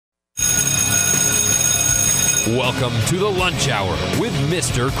Welcome to the Lunch Hour with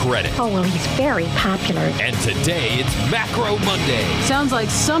Mr. Credit. Oh, well, he's very popular. And today it's Macro Monday. Sounds like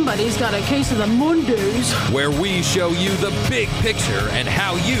somebody's got a case of the Mondays. Where we show you the big picture and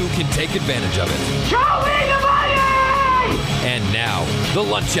how you can take advantage of it. Show me the money! And now, the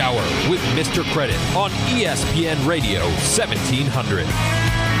Lunch Hour with Mr. Credit on ESPN Radio 1700.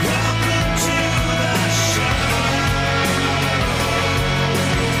 Welcome to the show.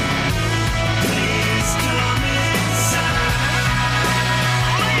 Please come inside.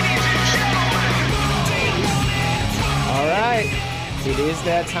 Ladies and gentlemen. All right, it is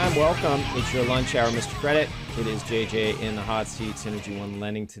that time. Welcome. It's your Lunch Hour, Mr. Credit. It is JJ in the hot seat, Synergy One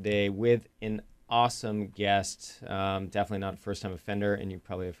Lending today with an awesome guest. Definitely not a first-time offender, and you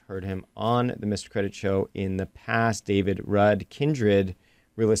probably have heard him on the Mr. Credit Show in the past. David Rudd, Kindred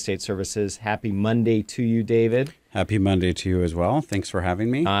Real Estate Services. Happy Monday to you, David. Happy Monday to you as well. Thanks for having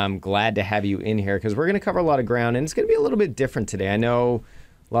me. I'm glad to have you in here because we're going to cover a lot of ground, and it's going to be a little bit different today. I know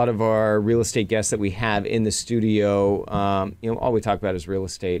a lot of our real estate guests that we have in the studio, all we talk about is real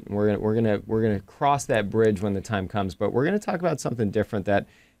estate, and we're gonna cross that bridge when the time comes. But we're going to talk about something different that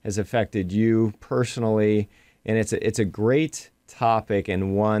has affected you personally, and it's a great topic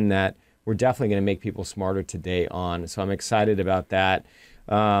and one that we're definitely going to make people smarter today on. So I'm excited about that.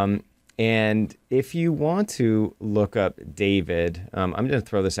 And if you want to look up David, I'm going to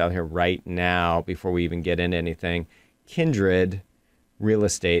throw this out here right now before we even get into anything. Kindred Real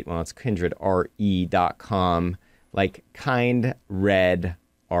Estate, well, it's kindredre.com, like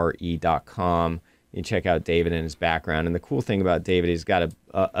kindredre.com. You check out David and his background. And the cool thing about David, he's got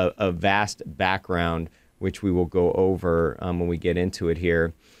a vast background, which we will go over when we get into it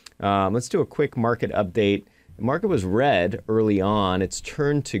here. Let's do a quick market update. The market was red early on. It's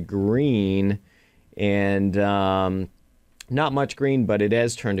turned to green, and not much green, but it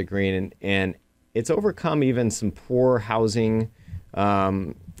has turned to green. And it's overcome even some poor housing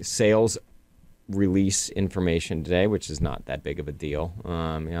sales release information today, which is not that big of a deal.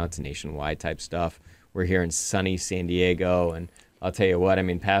 It's nationwide type stuff. We're here in sunny San Diego, and I'll tell you what,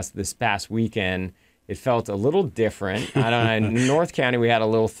 this past weekend, it felt a little different. I don't know, in North County, we had a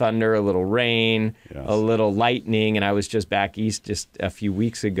little thunder, a little rain, yes, a little lightning, and I was just back east just a few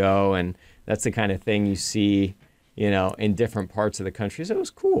weeks ago, and that's the kind of thing you see, in different parts of the country. So it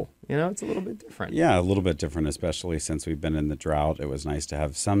was cool. It's a little bit different. Yeah, a little bit different, especially since we've been in the drought. It was nice to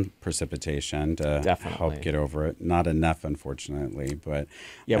have some precipitation to help get over it. Not enough, unfortunately, but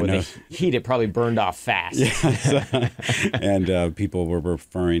yeah, with the heat, it probably burned off fast. Yes. And people were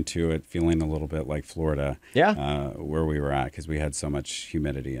referring to it feeling a little bit like Florida, where we were at, because we had so much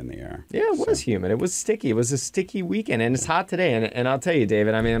humidity in the air. Yeah, it was humid. It was sticky. It was a sticky weekend, and it's hot today. And I'll tell you,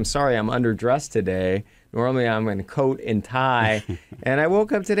 David, I'm sorry I'm underdressed today. Normally I'm in a coat and tie, and I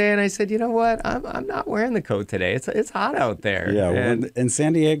woke up today and I said, you know what? I'm not wearing the coat today. It's hot out there. Yeah, well, in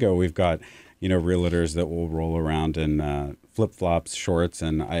San Diego, we've got realtors that will roll around in flip-flops, shorts,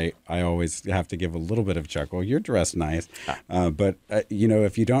 and I always have to give a little bit of chuckle. You're dressed nice, but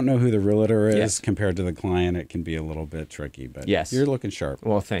if you don't know who the realtor is compared to the client, it can be a little bit tricky. But yes, you're looking sharp.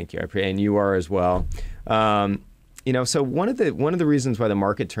 Well, thank you. I appreciate, and you are as well. So one of the reasons why the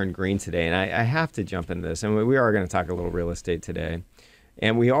market turned green today, and I have to jump into this, and we are going to talk a little real estate today,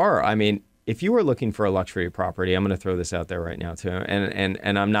 and we are. If you were looking for a luxury property, I'm going to throw this out there right now too,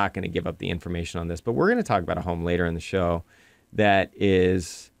 and I'm not going to give up the information on this, but we're going to talk about a home later in the show that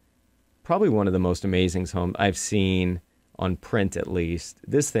is probably one of the most amazing homes I've seen on print, at least.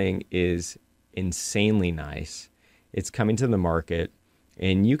 This thing is insanely nice. It's coming to the market.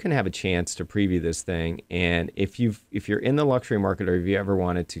 And you can have a chance to preview this thing. And if you're in the luxury market, or if you ever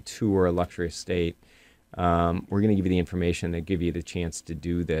wanted to tour a luxury estate, we're going to give you the information that give you the chance to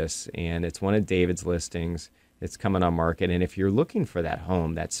do this. And it's one of David's listings. It's coming on market. And if you're looking for that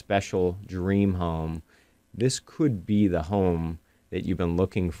home, that special dream home, this could be the home that you've been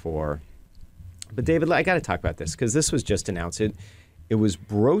looking for. But David, I got to talk about this because this was just announced. It was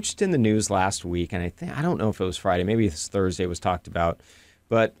broached in the news last week, and I don't know if it was Friday, maybe it's Thursday, it was talked about.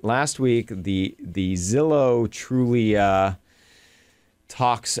 But last week, the Zillow Trulia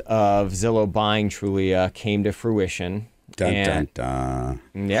talks of Zillow buying Trulia came to fruition. Dun, dun.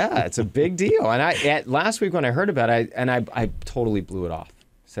 Yeah, it's a big deal. And last week when I heard about it, I totally blew it off.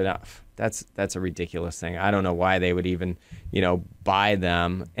 Said, oh, that's a ridiculous thing. I don't know why they would even, buy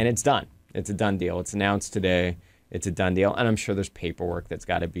them. And it's done. It's a done deal. It's announced today. It's a done deal. And I'm sure there's paperwork that's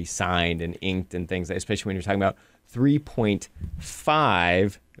got to be signed and inked and things, especially when you're talking about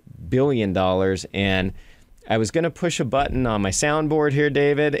 $3.5 billion. And I was going to push a button on my soundboard here,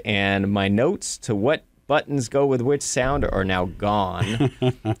 David, and my notes to what buttons go with which sound are now gone.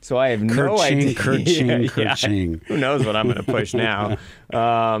 So I have no Kerching, idea. kerching, Yeah, kerching. who knows what I'm going to push now?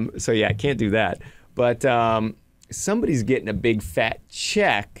 So yeah, I can't do that. But somebody's getting a big fat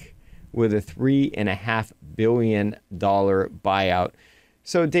check with a $3.5 billion buyout.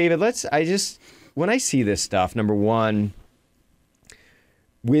 So David, when I see this stuff, number one,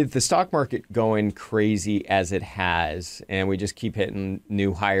 with the stock market going crazy as it has, and we just keep hitting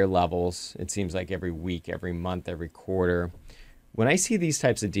new higher levels, it seems like every week, every month, every quarter. When I see these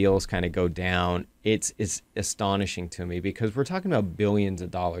types of deals kind of go down, it's astonishing to me because we're talking about billions of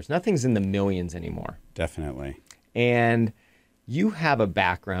dollars. Nothing's in the millions anymore. Definitely. And you have a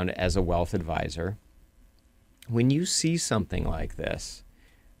background as a wealth advisor. When you see something like this,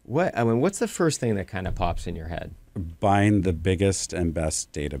 what's the first thing that kind of pops in your head? Buying the biggest and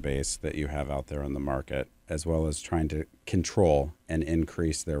best database that you have out there on the market, as well as trying to control and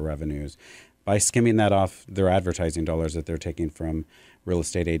increase their revenues by skimming that off their advertising dollars that they're taking from real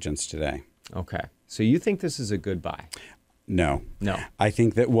estate agents today. Okay. So you think this is a good buy? No. No. I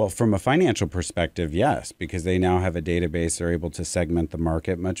think that, well, from a financial perspective, yes, because they now have a database, they're able to segment the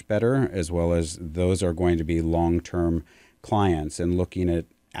market much better, as well as those are going to be long-term clients, and looking at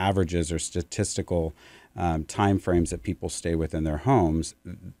averages or statistical time frames that people stay within their homes,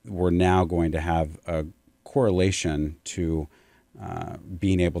 we're now going to have a correlation to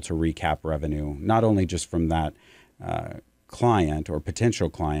being able to recap revenue, not only just from that client or potential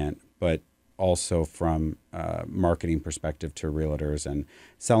client, but also from a marketing perspective to realtors and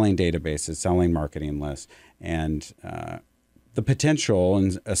selling databases, selling marketing lists, and the potential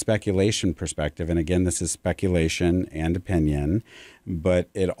and a speculation perspective. And again, this is speculation and opinion, but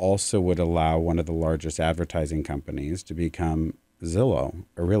it also would allow one of the largest advertising companies to become Zillow,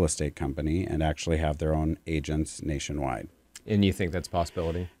 a real estate company, and actually have their own agents nationwide. And you think that's a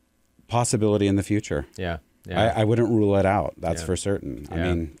possibility? Possibility in the future. Yeah. Yeah. I wouldn't rule it out. That's Yeah. for certain. I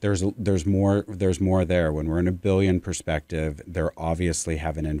Yeah. mean, there's more there. When we're in a billion perspective, they're obviously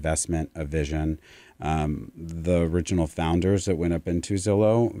have an investment, a vision. The original founders that went up into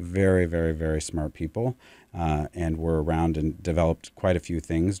Zillow, very, very, very smart people, and were around and developed quite a few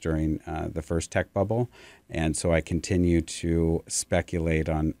things during the first tech bubble. And so I continue to speculate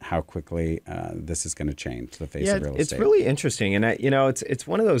on how quickly this is going to change the face of real estate. It's really interesting, and it's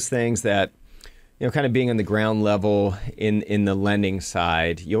one of those things that, kind of being on the ground level in the lending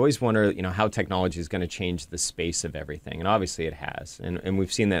side, you always wonder, how technology is going to change the space of everything. And obviously it has. And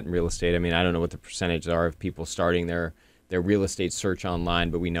we've seen that in real estate. I mean, I don't know what the percentage are of people starting their real estate search online,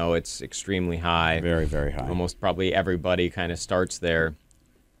 but we know it's extremely high. Very, very high. Almost probably everybody kind of starts there.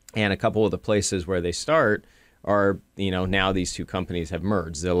 And a couple of the places where they start are, now these two companies have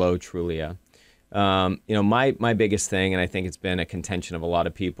merged, Zillow, Trulia. My biggest thing, and I think it's been a contention of a lot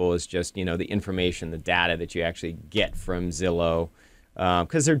of people, is just, the information, the data that you actually get from Zillow,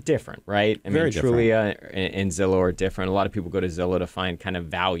 because they're different, right? I mean, Trulia and Zillow are different. A lot of people go to Zillow to find kind of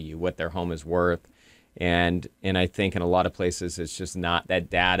value, what their home is worth. And I think in a lot of places, it's just not, that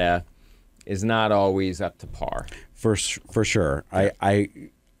data is not always up to par. For sure.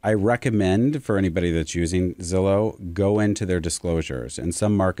 I recommend for anybody that's using Zillow, go into their disclosures. In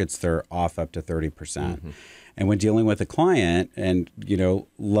some markets, they're off up to 30%. Mm-hmm. And when dealing with a client and,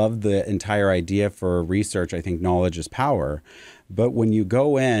 love the entire idea for research, I think knowledge is power. But when you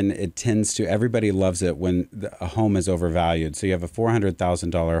go in, everybody loves it when a home is overvalued. So you have a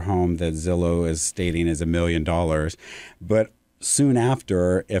 $400,000 home that Zillow is stating is $1 million. But soon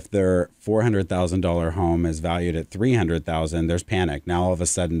after, if their $400,000 home is valued at $300,000, there's panic. Now all of a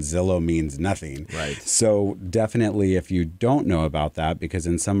sudden, Zillow means nothing. Right. So definitely, if you don't know about that, because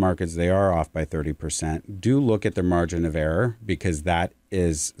in some markets they are off by 30%, do look at their margin of error, because that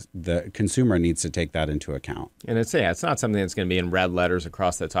is, the consumer needs to take that into account. And it's not something that's going to be in red letters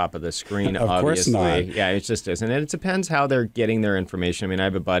across the top of the screen. Of obviously. course not. Yeah, it just isn't. And it depends how they're getting their information. I mean, I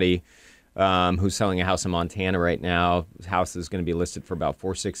have a buddy who's selling a house in Montana right now. His house is going to be listed for about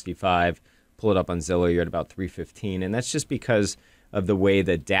 $465. Pull it up on Zillow, you're at about $315, and that's just because of the way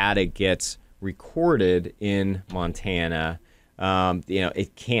the data gets recorded in Montana.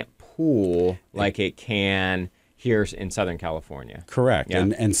 It can't pool like it can here in Southern California. Correct. Yeah.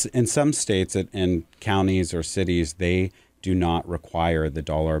 And in some states and counties or cities, they do not require the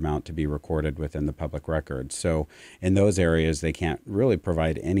dollar amount to be recorded within the public record. So in those areas, they can't really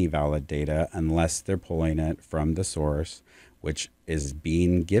provide any valid data unless they're pulling it from the source, which is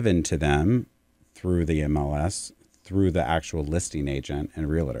being given to them through the MLS, through the actual listing agent and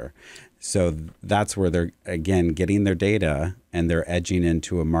realtor. So that's where they're, again, getting their data, and they're edging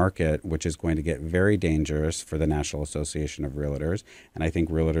into a market which is going to get very dangerous for the National Association of Realtors, and I think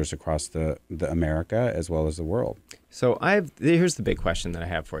realtors across the America as well as the world. So here's the big question that I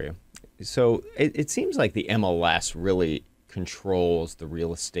have for you. So it seems like the MLS really controls the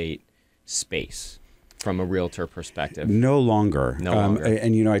real estate space from a realtor perspective. No longer. No longer.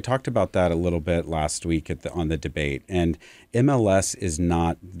 And I talked about that a little bit last week on the debate. And MLS is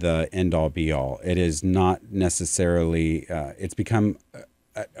not the end-all, be-all. It is not necessarily. It's become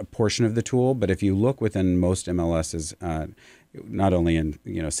a portion of the tool. But if you look within most MLSs, not only in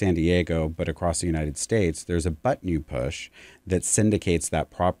San Diego but across the United States, there's a button you push that syndicates that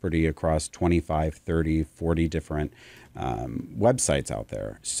property across 25, 30, 40 different websites out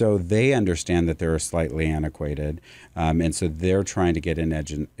there. So they understand that they're slightly antiquated, and so they're trying to get an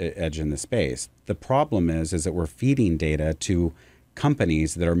edge in the space. The problem is that we're feeding data to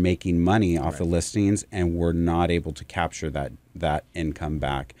companies that are making money off the listings, and we're not able to capture that income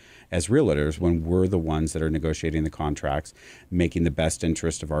back as realtors when we're the ones that are negotiating the contracts, making the best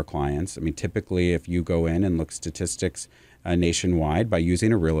interest of our clients. I mean, typically, if you go in and look statistics nationwide by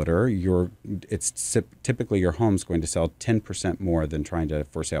using a realtor, typically your home's going to sell 10% more than trying to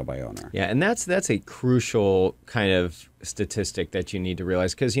for sale by owner. Yeah, and that's a crucial kind of statistic that you need to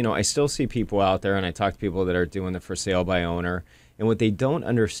realize, because I still see people out there, and I talk to people that are doing the for sale by owner, and what they don't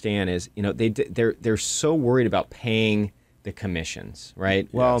understand is they're so worried about paying the commissions, right?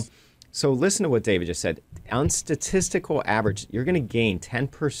 Yes. Well, so listen to what David just said. On statistical average, you're going to gain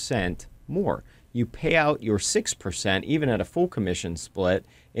 10% more. You pay out your 6%, even at a full commission split,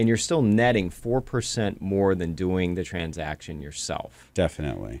 and you're still netting 4% more than doing the transaction yourself.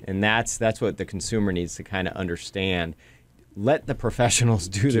 Definitely. And that's what the consumer needs to kind of understand. Let the professionals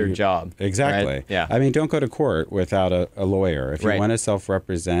do their job. Exactly. Right? Yeah. I mean, don't go to court without a lawyer. If you Right. want to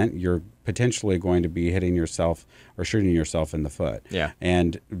self-represent, you're potentially going to be hitting yourself or shooting yourself in the foot. Yeah.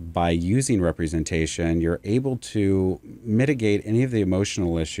 And by using representation, you're able to mitigate any of the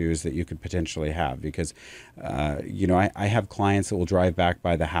emotional issues that you could potentially have. Because, I have clients that will drive back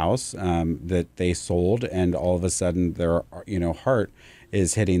by the house that they sold, and all of a sudden their, heart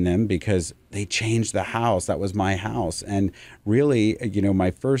is hitting them because they changed the house. That was my house. And really, my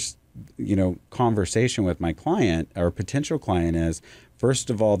first, conversation with my client or potential client is, first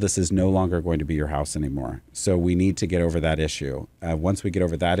of all, this is no longer going to be your house anymore. So we need to get over that issue. Once we get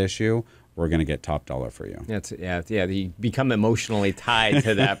over that issue, we're going to get top dollar for you. You become emotionally tied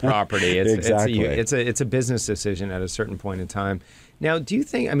to that property. Exactly. It's a business decision at a certain point in time. Now, do you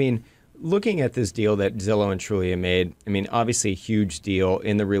think, looking at this deal that Zillow and Trulia made, obviously a huge deal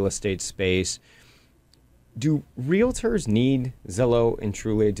in the real estate space. Do realtors need Zillow and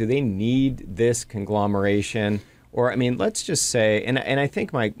Trulia? Do they need this conglomeration? Or, let's just say, and I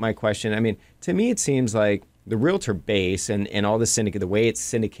think my question, to me it seems like the realtor base and all the way it's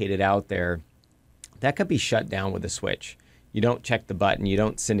syndicated out there, that could be shut down with a switch. You don't check the button. You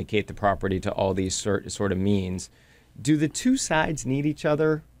don't syndicate the property to all these sort of means. Do the two sides need each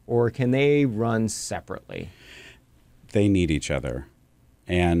other, or can they run separately? They need each other.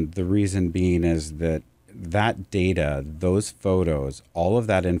 And the reason being is that data, those photos, all of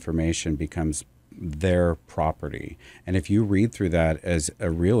that information becomes their property. And if you read through that as a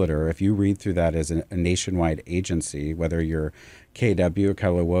realtor, if you read through that as a nationwide agency, whether you're KW,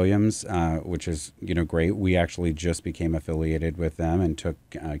 Keller Williams, which is great. We actually just became affiliated with them and took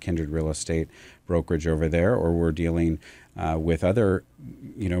Kindred Real Estate brokerage over there, or we're dealing with other,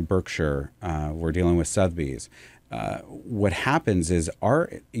 Berkshire. We're dealing with Sotheby's. What happens is our,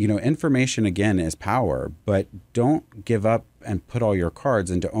 information again is power, but don't give up and put all your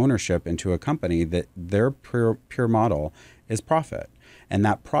cards into ownership into a company that their pure model is profit. And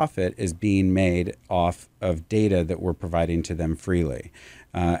that profit is being made off of data that we're providing to them freely.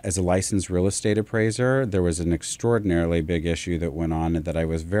 As a licensed real estate appraiser, there was an extraordinarily big issue that went on that I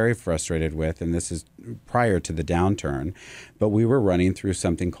was very frustrated with, and this is prior to the downturn, but we were running through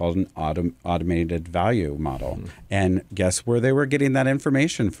something called an automated value model. Mm-hmm. And guess where they were getting that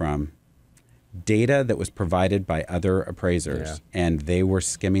information from? Data that was provided by other appraisers. Yeah. And they were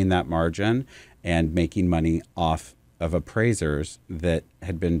skimming that margin and making money off of appraisers that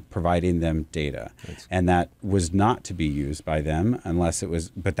had been providing them data. And that was not to be used by them unless it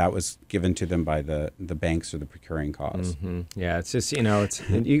was, but that was given to them by the banks or the procuring cause. Mm-hmm. Yeah, it's just,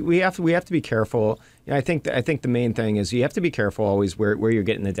 we have to be careful. I think the main thing is you have to be careful always where you're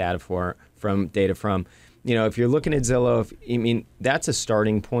getting the data from. If you're looking at Zillow, that's a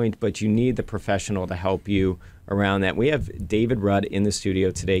starting point, but you need the professional to help you around that. We have David Rudd in the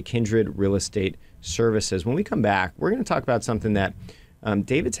studio today, Kindred Real Estate Services. When we come back, we're going to talk about something that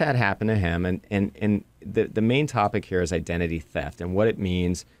David's had happen to him, and the main topic here is identity theft and what it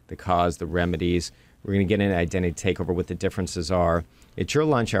means, the cause, the remedies. We're going to get into identity takeover, what the differences are. It's your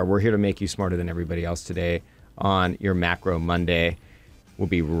lunch hour. We're here to make you smarter than everybody else today on your Macro Monday. We'll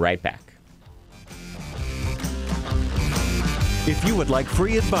be right back. If you would like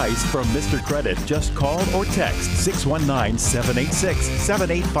free advice from Mr. Credit, just call or text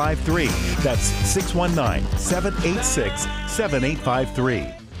 619-786-7853. That's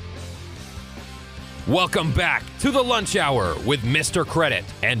 619-786-7853. Welcome back to the Lunch Hour with Mr. Credit.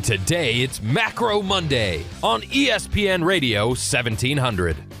 And today it's Macro Monday on ESPN Radio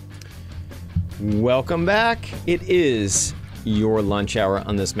 1700. Welcome back. It is your lunch hour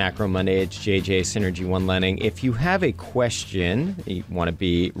on this Macro Monday. It's JJ Synergy One Lenning. If you have a question, you want to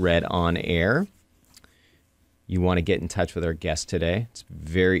be read on air, you want to get in touch with our guest today, it's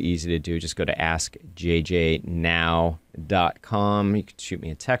very easy to do. Just go to askjjnow.com. You can shoot me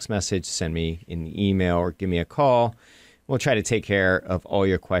a text message, send me an email, or give me a call. We'll try to take care of all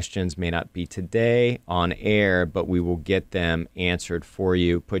your questions. May not be today on air, but we will get them answered for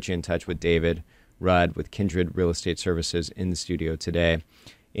you. Put you in touch with David Rudd with Kindred Real Estate Services in the studio today.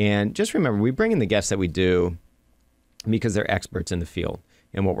 And just remember, we bring in the guests that we do because they're experts in the field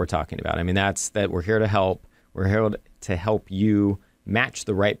and what we're talking about. I mean, that's that we're here to help. We're here to help you match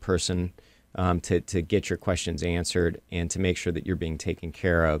the right person to get your questions answered and to make sure that you're being taken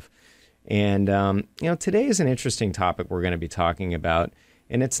care of. And, today is an interesting topic we're going to be talking about.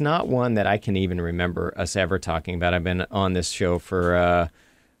 And it's not one that I can even remember us ever talking about. I've been on this show for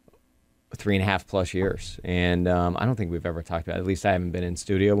 3.5+ years, and I don't think we've ever talked about it. At least I haven't been in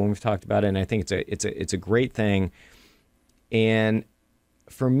studio when we've talked about it, and I think it's a great thing. And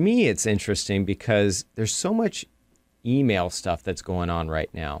for me, it's interesting because there's so much email stuff that's going on right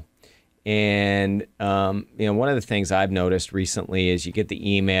now. And one of the things I've noticed recently is you get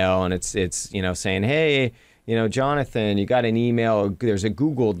the email, and it's saying, hey, Jonathan, you got an email. There's a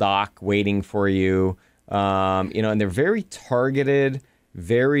Google Doc waiting for you. And they're very targeted,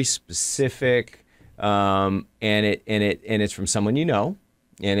 very specific, and it's from someone you know,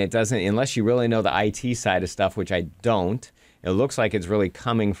 and it doesn't, unless you really know the IT side of stuff, which I don't. It looks like it's really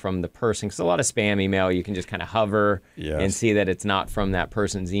coming from the person, because a lot of spam email you can just kind of hover and see that it's not from that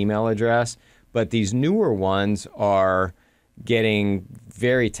person's email address. But these newer ones are getting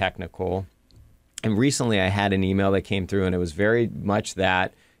very technical. And recently I had an email that came through, and it was very much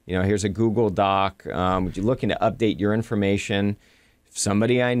that, here's a Google Doc. Would you looking to update your information?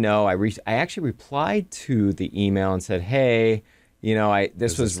 Somebody I know, I actually replied to the email and said, hey,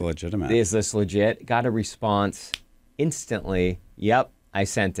 this was legitimate. Is this legit? Got a response instantly. Yep, I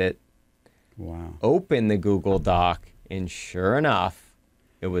sent it. Wow. Open the Google Doc, and sure enough,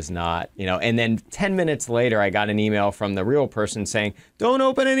 it was not. And then 10 minutes later, I got an email from the real person saying, don't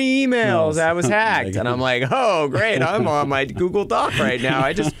open any emails. I was hacked. And I'm like, oh, great. I'm on my Google Doc right now.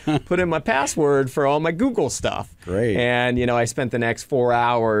 I just put in my password for all my Google stuff. Great. And, I spent the next 4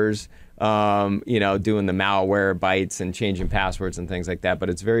 hours, doing the malware bites and changing passwords and things like that.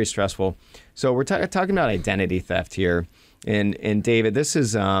 But it's very stressful. So we're talking about identity theft here. And David, this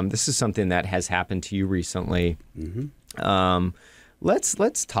is something that has happened to you recently. Mm-hmm.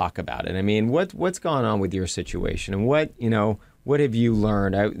 Let's talk about it. I mean, what's going on with your situation, and what have you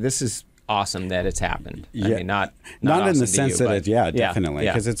learned? This is awesome that it's happened. Yeah. I mean, not awesome in the the sense that definitely,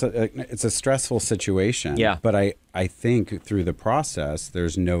 because it's a stressful situation. Yeah. But I think through the process,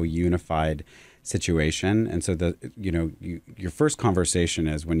 there's no unified situation, and so your first conversation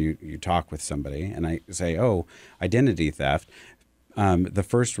is when you talk with somebody, and I say, oh, identity theft. The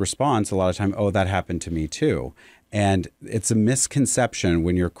first response a lot of time, oh, that happened to me too. And it's a misconception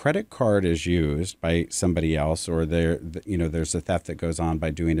when your credit card is used by somebody else, or there's a theft that goes on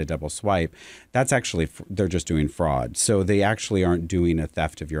by doing a double swipe. That's actually, they're just doing fraud. So they actually aren't doing a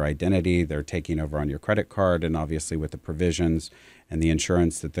theft of your identity. They're taking over on your credit card, and obviously with the provisions and the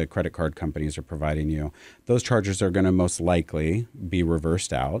insurance that the credit card companies are providing you, those charges are going to most likely be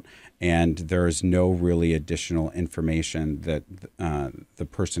reversed out, and there's no really additional information that the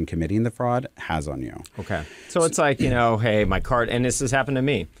person committing the fraud has on you. Okay. So it's like, hey, my card, and this has happened to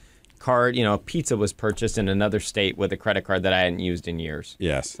me. Card, pizza was purchased in another state with a credit card that I hadn't used in years.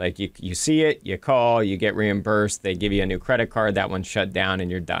 Yes. Like you see it, you call, you get reimbursed, they give you a new credit card, that one's shut down, and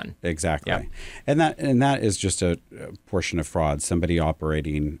you're done. Exactly. Yep. And that is just a portion of fraud, somebody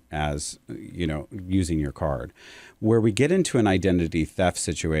operating as, using your card. Where we get into an identity theft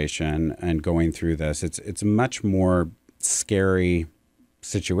situation and going through this, it's much more scary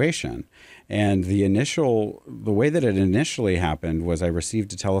situation. And the way that it initially happened was I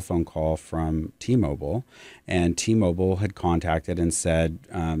received a telephone call from T-Mobile, and T-Mobile had contacted and said,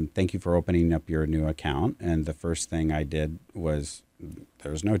 thank you for opening up your new account. And the first thing I did was,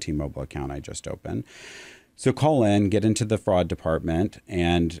 there's no T-Mobile account I just opened. So call in, get into the fraud department.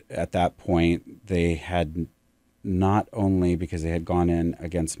 And at that point, they had not only, because they had gone in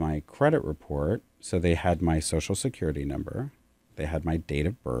against my credit report, so they had my social security number, they had my date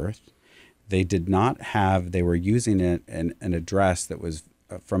of birth. They did not have, they were using an address that was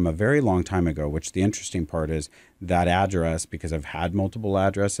from a very long time ago, which the interesting part is that address, because I've had multiple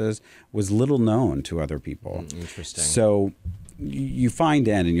addresses, was little known to other people. Interesting. So you find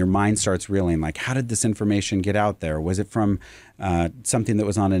in and your mind starts reeling, like, how did this information get out there? Was it from something that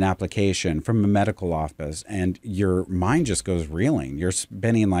was on an application, from a medical office? And your mind just goes reeling. You're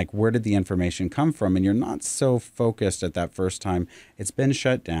spinning like, where did the information come from? And you're not so focused at that first time. It's been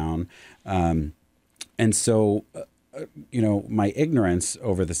shut down. And so, my ignorance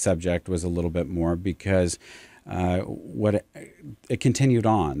over the subject was a little bit more because it continued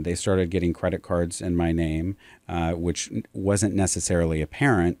on. They started getting credit cards in my name, which wasn't necessarily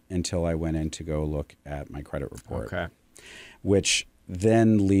apparent until I went in to go look at my credit report. Okay. Which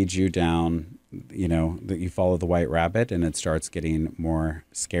then leads you down, that you follow the white rabbit, and it starts getting more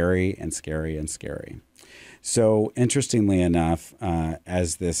scary and scary and scary. So interestingly enough,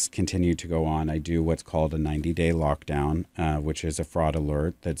 as this continued to go on, I do what's called a 90-day lockdown, which is a fraud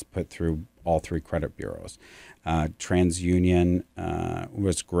alert that's put through all 3 credit bureaus. TransUnion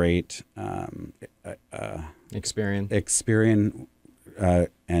was great. Experian,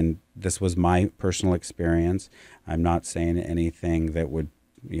 and this was my personal experience. I'm not saying anything that would,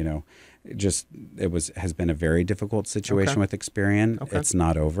 has been a very difficult situation with Experian. Okay. It's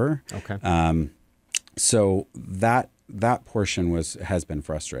not over. Okay. So that portion has been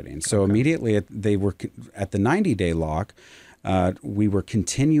frustrating. So immediately they were at the 90-day lock. We were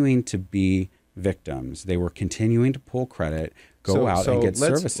continuing to be victims. They were continuing to pull credit, go out and get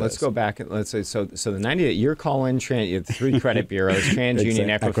services. Let's go back and let's say so the 90 you're calling you have 3 credit bureaus,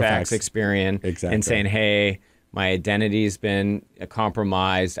 TransUnion, Equifax, Experian, and saying, hey, my identity's been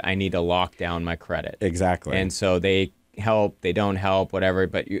compromised. I need to lock down my credit. Exactly. And so they help, they don't help, whatever.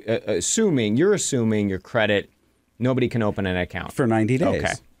 But you're assuming your credit, nobody can open an account for 90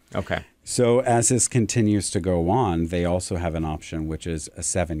 days. Okay. So as this continues to go on, they also have an option, which is a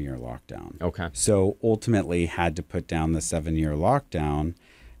 7-year lockdown. Okay. So ultimately had to put down the 7-year lockdown.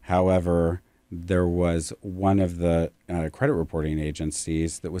 However, there was one of the credit reporting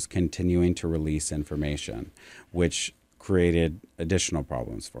agencies that was continuing to release information, which created additional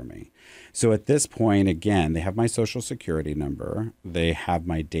problems for me. So at this point, again, they have my social security number. They have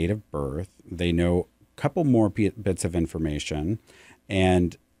my date of birth. They know a couple more bits of information.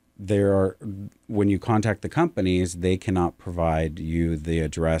 And when you contact the companies, they cannot provide you the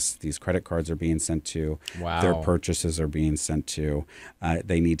address these credit cards are being sent to. Wow. Their purchases are being sent to.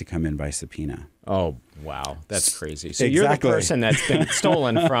 They need to come in by subpoena. Oh, wow. That's crazy. So Exactly. you're the person that's been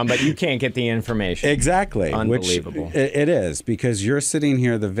stolen from, but you can't get the information. Exactly. Unbelievable. Which it is, because you're sitting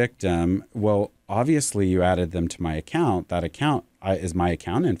here, the victim. Well, obviously you added them to my account. That account is my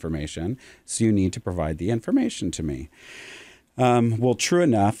account information. So you need to provide the information to me. Well, true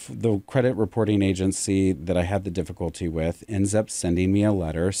enough, the credit reporting agency that I had the difficulty with ends up sending me a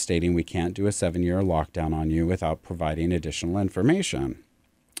letter stating we can't do a 7-year lockdown on you without providing additional information.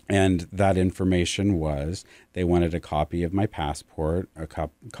 And that information was they wanted a copy of my passport, a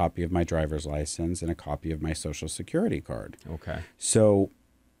copy of my driver's license, and a copy of my social security card. Okay. So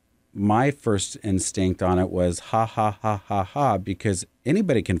my first instinct on it was ha, ha, ha, ha, ha, because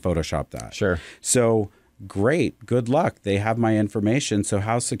anybody can Photoshop that. Sure. So great, good luck. They have my information. So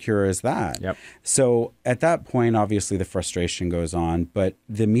how secure is that? Yep. So at that point, obviously the frustration goes on. But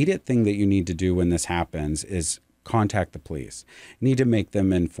the immediate thing that you need to do when this happens is contact the police. You need to make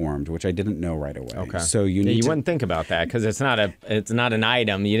them informed, which I didn't know right away. Okay. So you need you to, wouldn't think about that because it's not an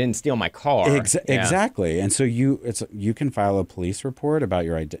item. You didn't steal my car. Yeah. Exactly. And so you can file a police report about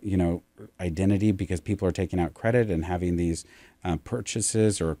your identity because people are taking out credit and having these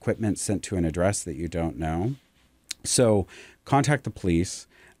purchases or equipment sent to an address that you don't know. So contact the police.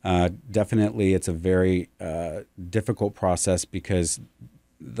 Definitely, it's a very difficult process because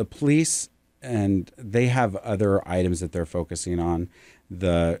the police and they have other items that they're focusing on.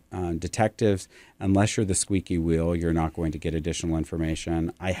 The detectives, unless you're the squeaky wheel, you're not going to get additional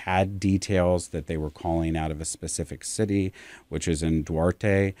information. I had details that they were calling out of a specific city, which is in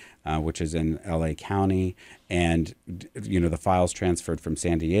Duarte, which is in LA County. And, the files transferred from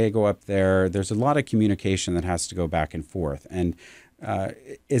San Diego up there. There's a lot of communication that has to go back and forth. And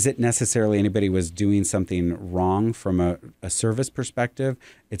is it necessarily anybody was doing something wrong from a service perspective?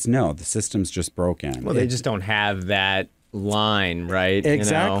 It's no, the system's just broken. Well, they just don't have that line, right?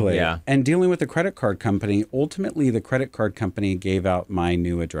 Exactly. Yeah. And dealing with the credit card company, ultimately the credit card company gave out my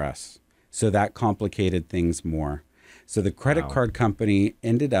new address. So that complicated things more. So the credit card company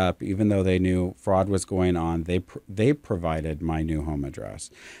ended up, even though they knew fraud was going on, they provided my new home address.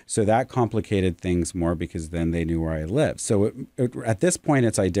 So that complicated things more because then they knew where I lived. So at this point,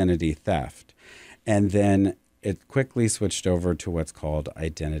 it's identity theft. And then it quickly switched over to what's called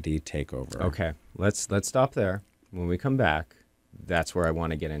identity takeover. Okay, let's stop there. When we come back, that's where I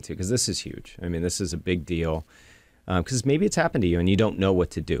want to get into, because this is huge. I mean, this is a big deal. Because maybe it's happened to you and you don't know what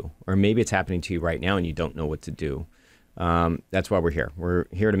to do. Or maybe it's happening to you right now and you don't know what to do. That's why we're here. We're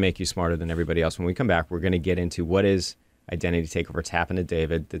here to make you smarter than everybody else. When we come back, we're going to get into what is identity takeover. It's happened to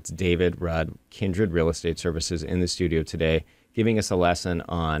David. That's David Rudd, Kindred Real Estate Services, in the studio today, giving us a lesson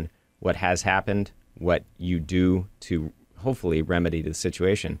on what has happened, what you do to hopefully remedy the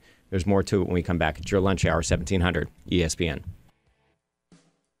situation. There's more to it when we come back. It's your lunch hour, 1700 ESPN.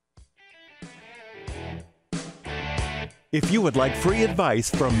 If you would like free advice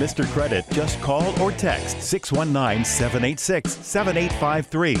from Mr. Credit, just call or text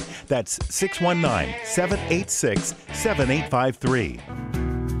 619-786-7853. That's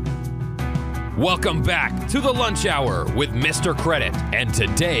 619-786-7853. Welcome back to the Lunch Hour with Mr. Credit. And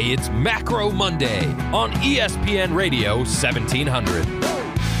today it's Macro Monday on ESPN Radio 1700.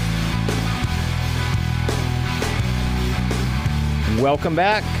 Welcome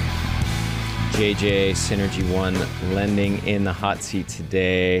back. JJ Synergy One Lending in the hot seat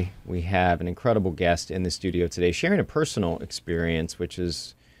today. We have an incredible guest in the studio today sharing a personal experience, which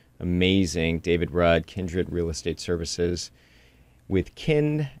is amazing. David Rudd, Kindred Real Estate Services with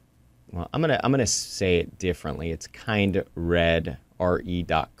I'm gonna say it differently. It's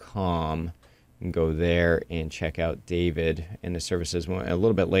kindredre.com. You can go there and check out David and the services. A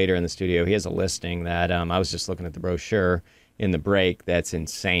little bit later in the studio, he has a listing that I was just looking at the brochure in the break. That's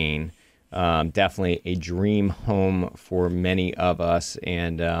insane. Definitely a dream home for many of us,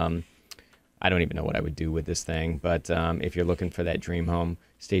 and I don't even know what I would do with this thing, but if you're looking for that dream home,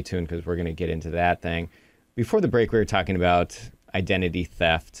 stay tuned because we're going to get into that thing. Before the break, we were talking about identity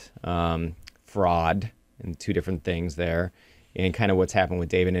theft, fraud, and two different things there, and kind of what's happened with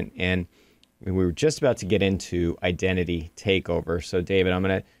David, and we were just about to get into identity takeover. So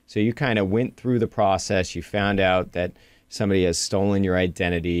David, so you kind of went through the process, you found out that somebody has stolen your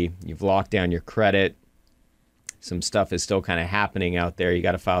identity. You've locked down your credit. Some stuff is still kind of happening out there. You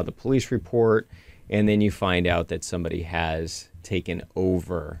got to file the police report. And then you find out that somebody has taken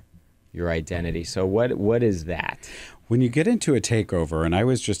over your identity. So what is that? When you get into a takeover, and I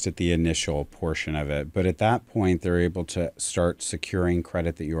was just at the initial portion of it, but at that point, they're able to start securing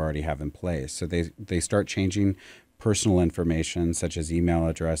credit that you already have in place. So they start changing personal information such as email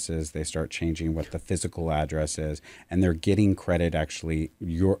addresses. They start changing what the physical address is, and they're getting credit actually.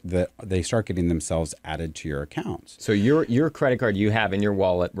 They start getting themselves added to your accounts. So your credit card you have in your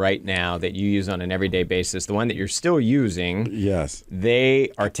wallet right now that you use on an everyday basis, the one that you're still using, yes, they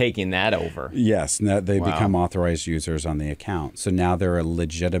are taking that over. Yes, they become authorized users on the account. So now they're a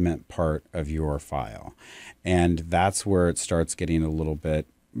legitimate part of your file, and that's where it starts getting a little bit,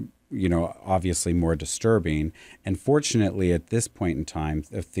 obviously more disturbing. And fortunately, at this point in time,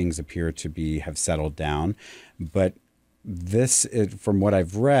 things appear to have settled down. But this, from what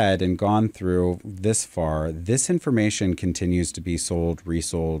I've read and gone through this far, this information continues to be sold,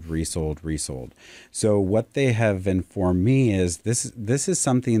 resold. So what they have informed me is this is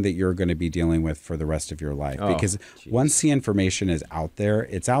something that you're going to be dealing with for the rest of your life. Because once the information is out there,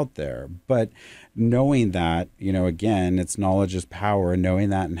 it's out there. But knowing that, again, it's knowledge is power, and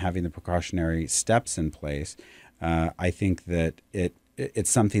knowing that and having the precautionary steps in place, I think that it's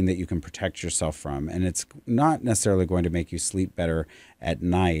something that you can protect yourself from. And it's not necessarily going to make you sleep better at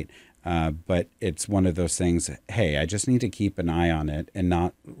night, but it's one of those things, hey, I just need to keep an eye on it and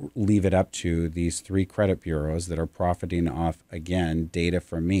not leave it up to these 3 credit bureaus that are profiting off, again, data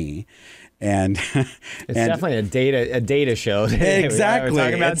from me. And it's definitely a data show. Exactly. We're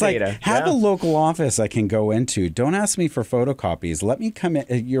talking about it's data. Like, have a local office I can go into. Don't ask me for photocopies. Let me come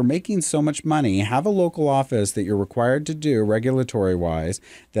in. You're making so much money. Have a local office that you're required to do regulatory wise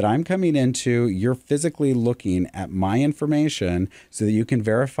that I'm coming into. You're physically looking at my information so that you can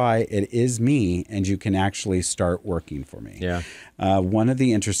verify it is me and you can actually start working for me. Yeah. One of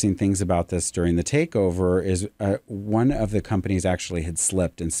the interesting things about this during the takeover is one of the companies actually had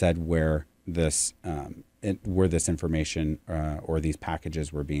slipped and said where this information or these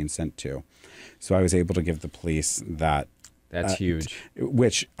packages were being sent to. So I was able to give the police that That's huge.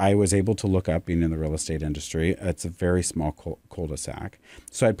 Which I was able to look up being in the real estate industry. It's a very small cul-de-sac.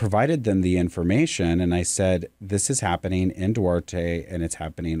 So I provided them the information and I said, this is happening in Duarte and it's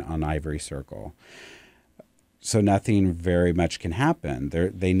happening on Ivory Circle. So nothing very much can happen.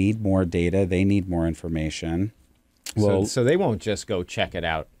 They need more data. They need more information. Well, so they won't just go check it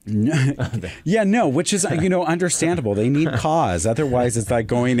out. Yeah, no, which is, understandable. They need cause. Otherwise, it's like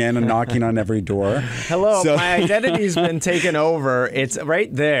going in and knocking on every door. Hello, my identity's been taken over. It's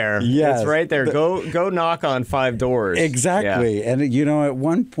right there. Yes. It's right there. Go knock on 5 doors. Exactly. Yeah. And, at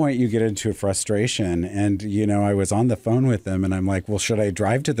one point you get into a frustration. And, I was on the phone with them and I'm like, well, should I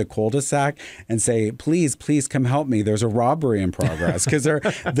drive to the cul-de-sac and say, please come help me. There's a robbery in progress because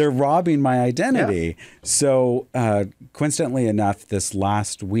they're robbing my identity. Yeah. So coincidentally enough, this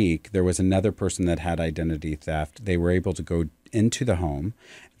last week, there was another person that had identity theft. They were able to go into the home.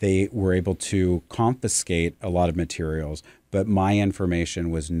 They were able to confiscate a lot of materials, but my information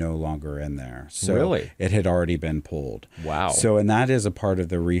was no longer in there. So really? It had already been pulled. Wow. So, and that is a part of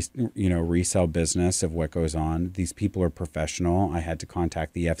the resale business of what goes on. These people are professional. I had to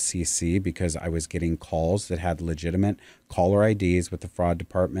contact the FCC because I was getting calls that had legitimate caller IDs with the fraud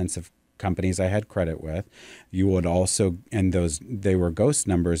departments of companies I had credit with. You would also, and they were ghost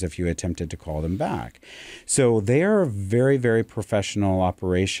numbers if you attempted to call them back. So they are a very, very professional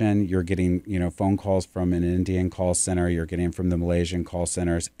operation. You're getting, phone calls from an Indian call center. You're getting from the Malaysian call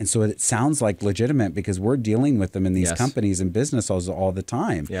centers. And so it sounds like legitimate because we're dealing with them in these companies and businesses all the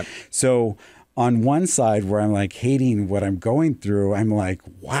time. Yep. So on one side where I'm like hating what I'm going through, I'm like,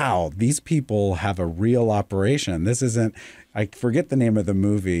 wow, these people have a real operation. This isn't, I forget the name of the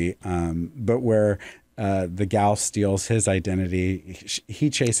movie, but where the gal steals his identity, he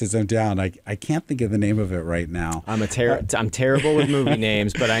chases him down. I can't think of the name of it right now. I'm terrible with movie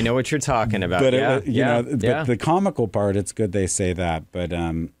names, but I know what you're talking about. But But the comical part, it's good they say that. But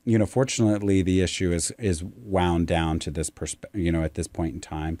fortunately, the issue is wound down to this at this point in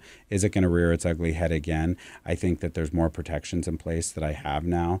time. Is it going to rear its ugly head again? I think that there's more protections in place that I have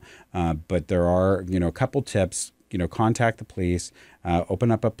now. But there are a couple tips. Contact the police,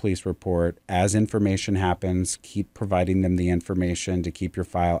 open up a police report. As information happens, keep providing them the information to keep your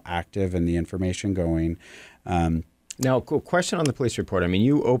file active and the information going. Now, question on the police report. I mean,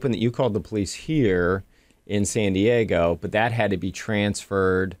 you called the police here in San Diego, but that had to be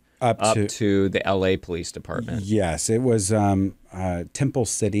transferred up to the LA Police Department. Yes, it was Temple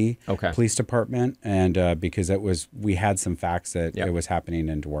City Police Department, and because we had some facts that it was happening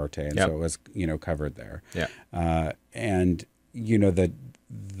in Duarte, and so it was covered there. Yeah, and that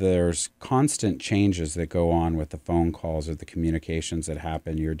there's constant changes that go on with the phone calls or the communications that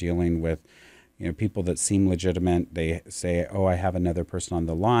happen. You're dealing with people that seem legitimate. They say, oh, I have another person on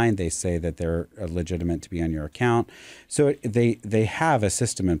the line. They say that they're legitimate to be on your account. So they have a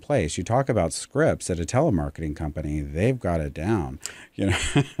system in place. You talk about scripts at a telemarketing company, they've got it down.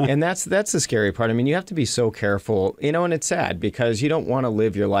 And that's the scary part. I mean, you have to be so careful, and it's sad because you don't want to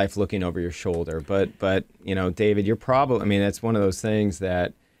live your life looking over your shoulder. But David, you're probably, I mean, it's one of those things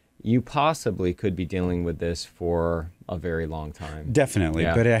that you possibly could be dealing with this for a very long time. Definitely.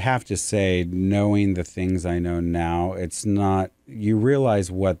 Yeah. But I have to say, knowing the things I know now, it's not, you realize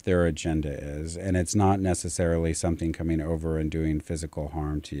what their agenda is, and it's not necessarily something coming over and doing physical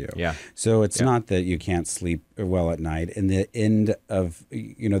harm to you. Yeah. So it's not that you can't sleep well at night. In the end of,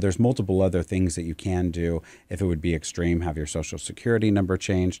 there's multiple other things that you can do. If it would be extreme, have your social security number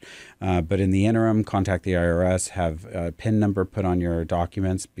changed. But in the interim, contact the IRS, have a PIN number put on your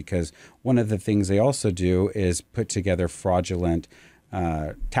documents, because one of the things they also do is put together fraudulent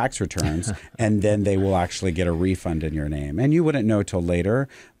tax returns, and then they will actually get a refund in your name. And you wouldn't know till later,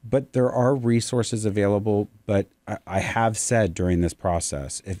 but there are resources available. But I have said during this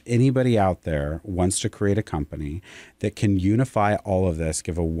process, if anybody out there wants to create a company that can unify all of this,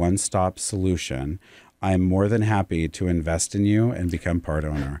 give a one-stop solution, I'm more than happy to invest in you and become part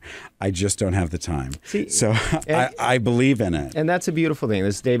owner. I just don't have the time. So I believe in it. And that's a beautiful thing.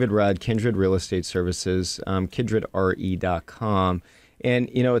 This is David Rudd, Kindred Real Estate Services, kindredre.com. And,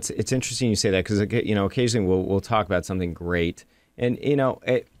 it's interesting you say that because, occasionally we'll talk about something great. And,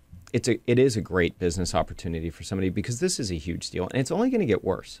 it is a great business opportunity for somebody because this is a huge deal. And it's only going to get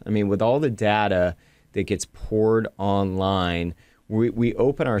worse. I mean, with all the data that gets poured online, we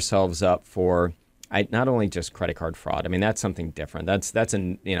open ourselves up for not only just credit card fraud. I mean, that's something different.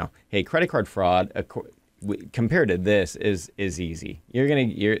 Hey, credit card fraud compared to this is easy.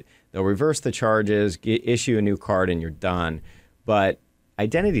 They'll reverse the charges, issue a new card, and you're done. But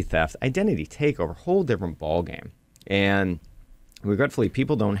identity theft, identity takeover, whole different ballgame. And regretfully,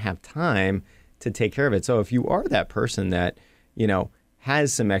 people don't have time to take care of it. So if you are that person that,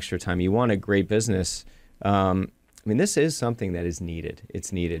 has some extra time, you want a great business, this is something that is needed.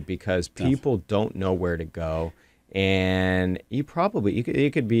 It's needed because people don't know where to go. And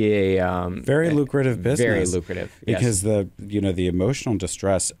it could be a very lucrative business. Very lucrative, yes. Because the emotional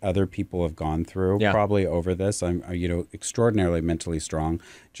distress other people have gone through probably over this. I'm extraordinarily mentally strong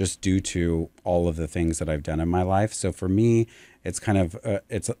just due to all of the things that I've done in my life. So for me, it's kind of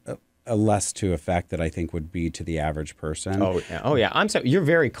a less to effect that I think would be to the average person. Oh yeah. You're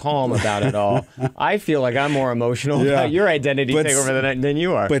very calm about it all. I feel like I'm more emotional about your identity takeover than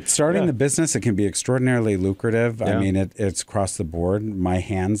you are. But starting the business, it can be extraordinarily lucrative. Yeah. I mean, it's across the board. My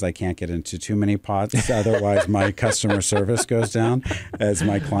hands, I can't get into too many pots. Otherwise, my customer service goes down. As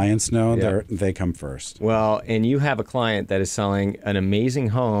my clients know, they come first. Well, and you have a client that is selling an amazing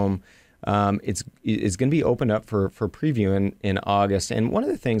home. It's going to be opened up for preview in August. And one of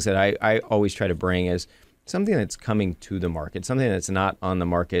the things that I always try to bring is something that's coming to the market, something that's not on the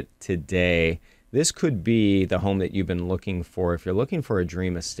market today. This could be the home that you've been looking for. If you're looking for a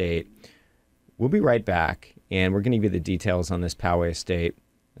dream estate, we'll be right back. And we're going to give you the details on this Poway estate.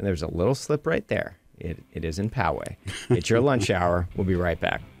 And there's a little slip right there. It is in Poway. It's your lunch hour. We'll be right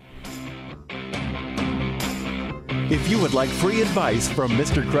back. If you would like free advice from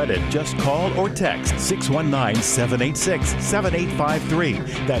Mr. Credit, just call or text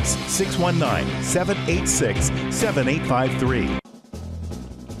 619-786-7853. That's 619-786-7853.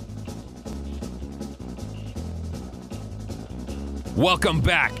 Welcome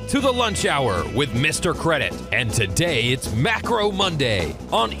back to the Lunch Hour with Mr. Credit. And today it's Macro Monday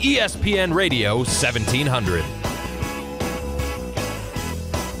on ESPN Radio 1700.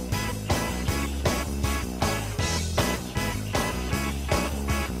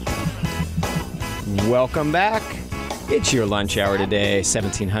 Welcome back. It's your lunch hour today,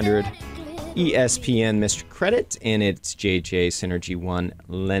 1700 ESPN Mr. Credit, and it's JJ Synergy One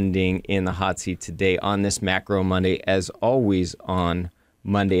Lending in the hot seat today on this Macro Monday, as always on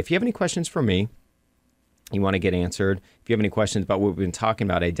Monday. If you have any questions for me, you want to get answered, if you have any questions about what we've been talking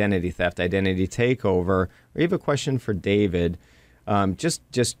about, identity theft, identity takeover, or you have a question for David, just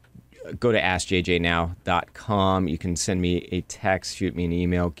go to AskJJNow.com. You can send me a text, shoot me an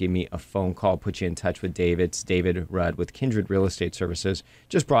email, give me a phone call, put you in touch with David. It's David Rudd with Kindred Real Estate Services.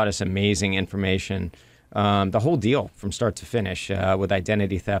 Just brought us amazing information, the whole deal from start to finish with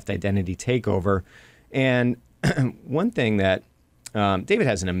identity theft, identity takeover. And one thing that David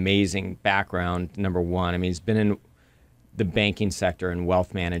has an amazing background, number one. I mean, he's been in the banking sector and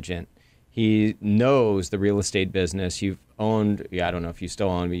wealth management. He knows the real estate business. You've owned, I don't know if you still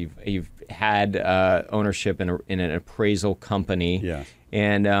own, but you've had ownership in an appraisal company. Yeah.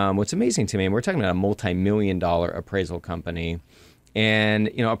 And what's amazing to me, and we're talking about a multi-million-dollar appraisal company, and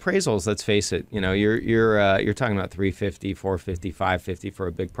appraisals. Let's face it, you're talking about $350, $450, $550 for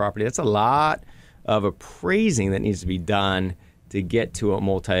a big property. That's a lot of appraising that needs to be done to get to a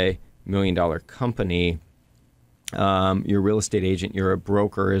multi-million-dollar company. You're a real estate agent. You're a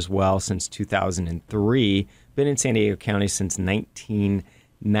broker as well since 2003. Been in San Diego County since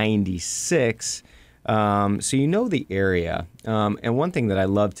 1996. So you know the area. And one thing that I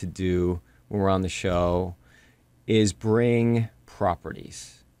love to do when we're on the show is bring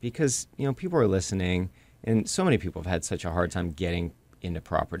properties. Because, people are listening, and so many people have had such a hard time getting into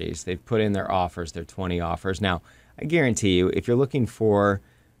properties. They've put in their offers, their 20 offers. Now, I guarantee you, if you're looking for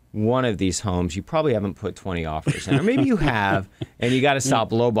one of these homes, you probably haven't put 20 offers in. Or maybe you have, and you got to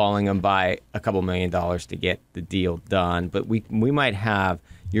stop lowballing them by a couple $1 million to get the deal done. But we might have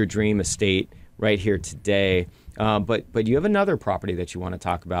your dream estate right here today. But you have another property that you want to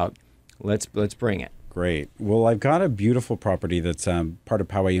talk about. Let's bring it. Great. Well, I've got a beautiful property that's part of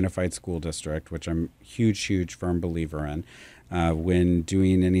Poway Unified School District, which I'm a huge, firm believer in. When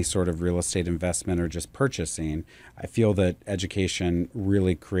doing any sort of real estate investment or just purchasing, I feel that education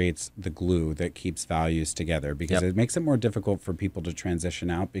really creates the glue that keeps values together, because it makes it more difficult for people to transition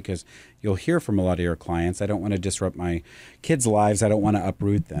out, because you'll hear from a lot of your clients, I don't want to disrupt my kids' lives, I don't want to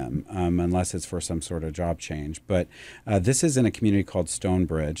uproot them unless it's for some sort of job change. But this is in a community called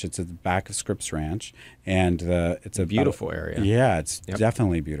Stonebridge. It's at the back of Scripps Ranch, and it's a beautiful area. Yeah, it's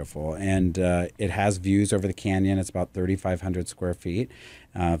definitely beautiful. And it has views over the canyon. It's about 3,500 square feet.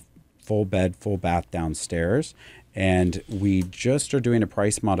 full bed, full bath downstairs. And we just are doing a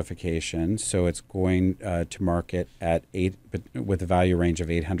price modification, so it's going to market at with a value range of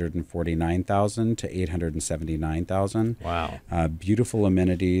 $849,000 to $879,000. Wow! Beautiful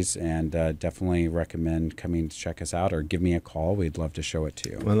amenities, and definitely recommend coming to check us out or give me a call. We'd love to show it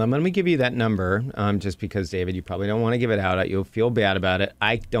to you. Well, let me give you that number, just because, David, you probably don't want to give it out. You'll feel bad about it.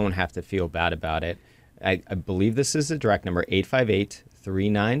 I don't have to feel bad about it. I believe this is the direct number: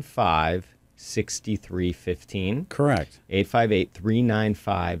 858-395-6315. Correct.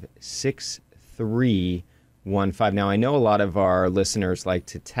 858-395-6315. Now, I know a lot of our listeners like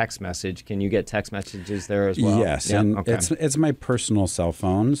to text message. Can you get text messages there as well? Yes, Yeah? and Okay. it's my personal cell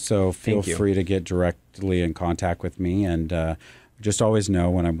phone, so feel Thank you. free to get directly in contact with me, and just always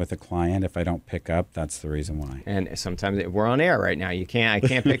know when I'm with a client, if I don't pick up, that's the reason why. And sometimes we're on air right now. I can't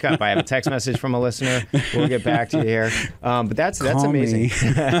pick up. I have a text message from a listener. We'll get back to you here. But that's Call amazing. me.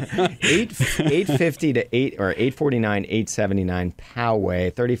 850 to 849, 879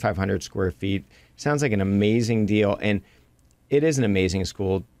 Poway, 3,500 square feet. Sounds like an amazing deal. And it is an amazing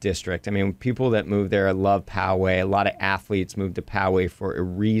school district. I mean, people that move there love Poway. A lot of athletes move to Poway for a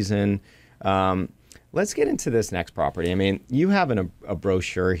reason. Let's get into this next property. I mean, you have a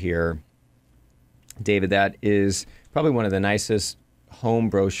brochure here, David, that is probably one of the nicest home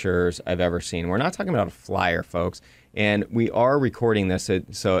brochures I've ever seen. We're not talking about a flyer, folks. And we are recording this.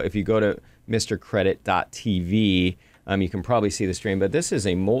 So if you go to mrcredit.tv, you can probably see the stream. But this is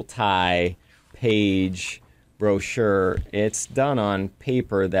a multi-page brochure. It's done on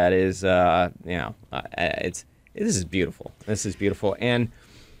paper that is, this is beautiful. This is beautiful. And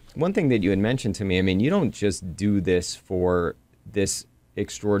one thing that you had mentioned to me, I mean, you don't just do this for this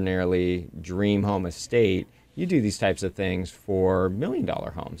extraordinarily dream home estate. You do these types of things for $1 million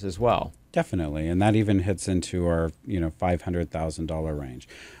homes as well. Definitely, and that even hits into our $500,000 range.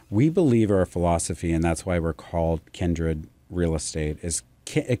 We believe our philosophy, and that's why we're called Kindred Real Estate,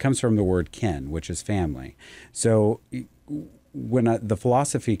 it comes from the word kin, which is family. So when the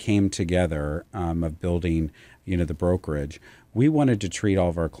philosophy came together of building, the brokerage, we wanted to treat all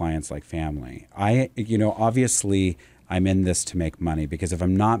of our clients like family. Obviously, I'm in this to make money, because if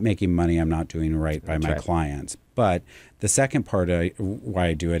I'm not making money, I'm not doing right by my clients. But the second part of why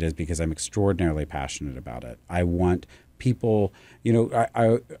I do it is because I'm extraordinarily passionate about it. I want people,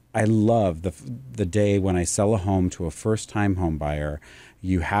 I love the day when I sell a home to a first-time home buyer.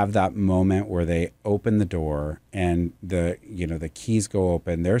 You have that moment where they open the door and the keys go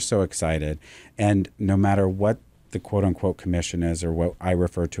open. They're so excited, and no matter what the quote-unquote commission is, or what I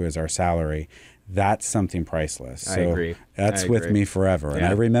refer to as our salary, that's something priceless. I agree. That's with me forever, and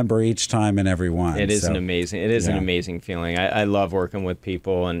I remember each time and every one. It is an amazing feeling. I love working with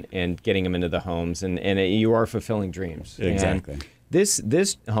people and getting them into the homes, and you are fulfilling dreams. Exactly. And this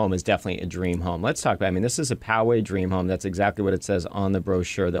home is definitely a dream home. Let's talk about. I mean, this is a Poway dream home. That's exactly what it says on the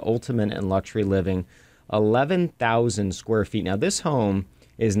brochure. The ultimate in luxury living, 11,000 square feet. Now, this home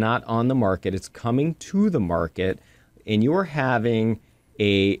is not on the market. It's coming to the market, and you're having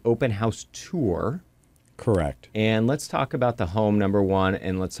a open house tour. Correct. And let's talk about the home, number one,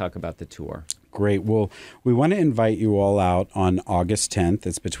 and let's talk about the tour. Great. Well, we want to invite you all out on August 10th.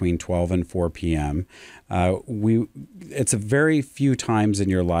 It's between 12 and 4 p.m. It's a very few times in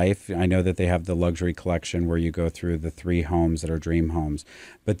your life. I know that they have the luxury collection where you go through the 3 homes that are dream homes,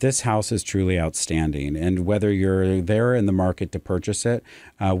 but this house is truly outstanding. And whether you're there in the market to purchase it,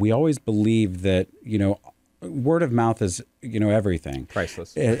 we always believe that, word of mouth is, everything.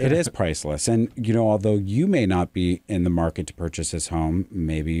 Priceless. It is priceless. And, although you may not be in the market to purchase this home,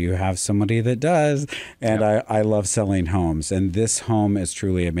 maybe you have somebody that does. And I love selling homes. And this home is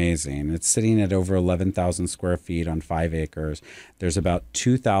truly amazing. It's sitting at over 11,000 square feet on 5 acres. There's about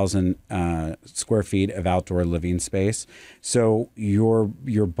 2,000 square feet of outdoor living space. So you're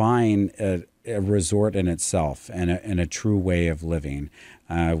buying a resort in itself and a true way of living.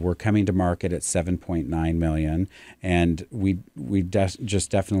 We're coming to market at $7.9 million, and we just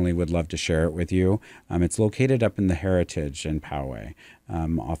definitely would love to share it with you. It's located up in the Heritage in Poway,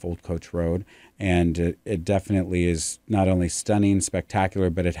 off Old Coach Road, and it definitely is not only stunning, spectacular,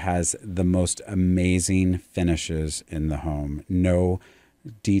 but it has the most amazing finishes in the home. No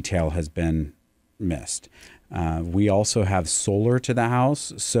detail has been missed. We also have solar to the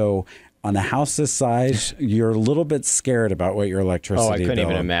house, so on a house this size, you're a little bit scared about what your electricity bill. I couldn't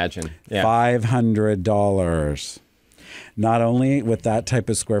even imagine. Yeah. $500. Not only with that type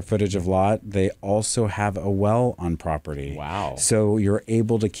of square footage of lot, they also have a well on property. Wow. So you're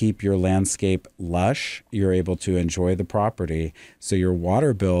able to keep your landscape lush. You're able to enjoy the property. So your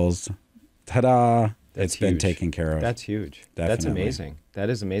water bills, ta-da, it's been taken care of. That's huge. That's Definitely. amazing. That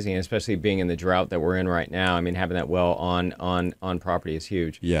is amazing, especially being in the drought that we're in right now. I mean, having that well on property is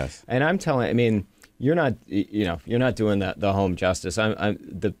huge. Yes. And I'm telling, I mean, you're not doing the home justice.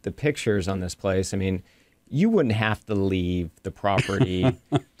 The pictures on this place. I mean, you wouldn't have to leave the property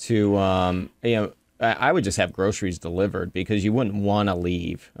to, I would just have groceries delivered because you wouldn't want to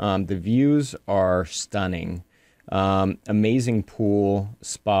leave. The views are stunning. Amazing pool,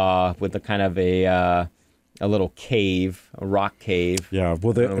 spa with a kind of a little cave, a rock cave. Yeah,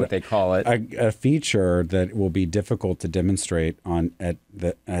 well, I don't know what they call it. A feature that will be difficult to demonstrate at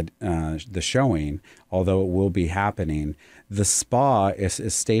the showing, although it will be happening. The spa is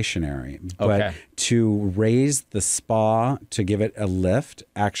stationary, but Okay. to raise the spa to give it a lift,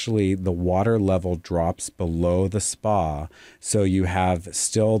 actually the water level drops below the spa, so you have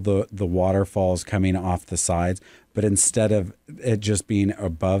still the waterfalls coming off the sides. But instead of it just being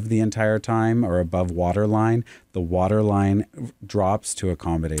above the entire time or above water line, the water line drops to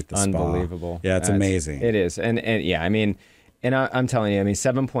accommodate the spa. Unbelievable. Yeah, it's amazing. It is. And yeah, I mean, and I'm telling you, I mean,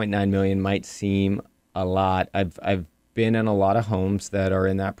 7.9 million might seem a lot. I've been in a lot of homes that are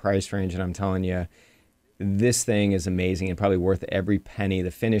in that price range, and I'm telling you, this thing is amazing and probably worth every penny.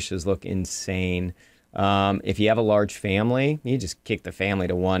 The finishes look insane. If you have a large family, you just kick the family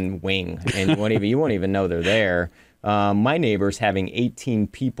to one wing, and you won't even know they're there. My neighbor's having 18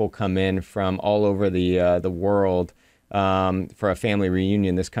 people come in from all over the world for a family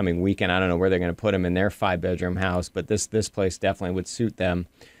reunion this coming weekend. I don't know where they're going to put them in their 5-bedroom house, but this place definitely would suit them.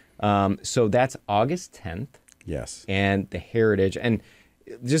 So that's August 10th. Yes. And the Heritage. And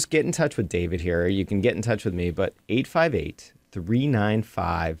just get in touch with David here. You can get in touch with me, but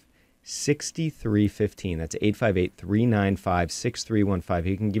 858-395-6315. That's 858-395-6315.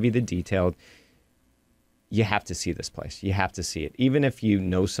 He can give you the details. You have to see this place. You have to see it. Even if you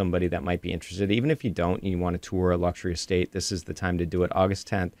know somebody that might be interested, even if you don't and you want to tour a luxury estate, this is the time to do it. August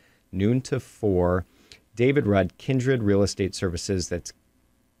 10th, noon to 4. David Rudd, Kindred Real Estate Services. That's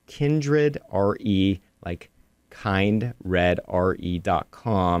Kindred, R-E, like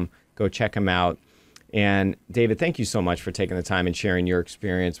kindredre.com. Go check him out. And David, thank you so much for taking the time and sharing your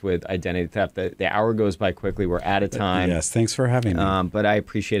experience with identity theft. The hour goes by quickly. We're out of time. Yes, thanks for having me. But I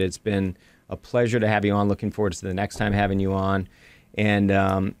appreciate it. It's been a pleasure to have you on. Looking forward to the next time having you on.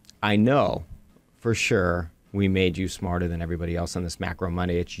 And I know for sure we made you smarter than everybody else on this Macro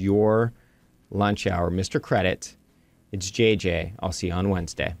Monday. It's your lunch hour. Mr. Credit, it's JJ. I'll see you on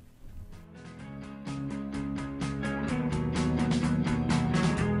Wednesday.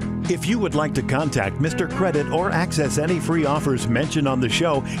 If you would like to contact Mr. Credit or access any free offers mentioned on the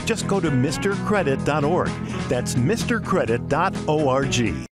show, just go to mrcredit.org. That's mrcredit.org.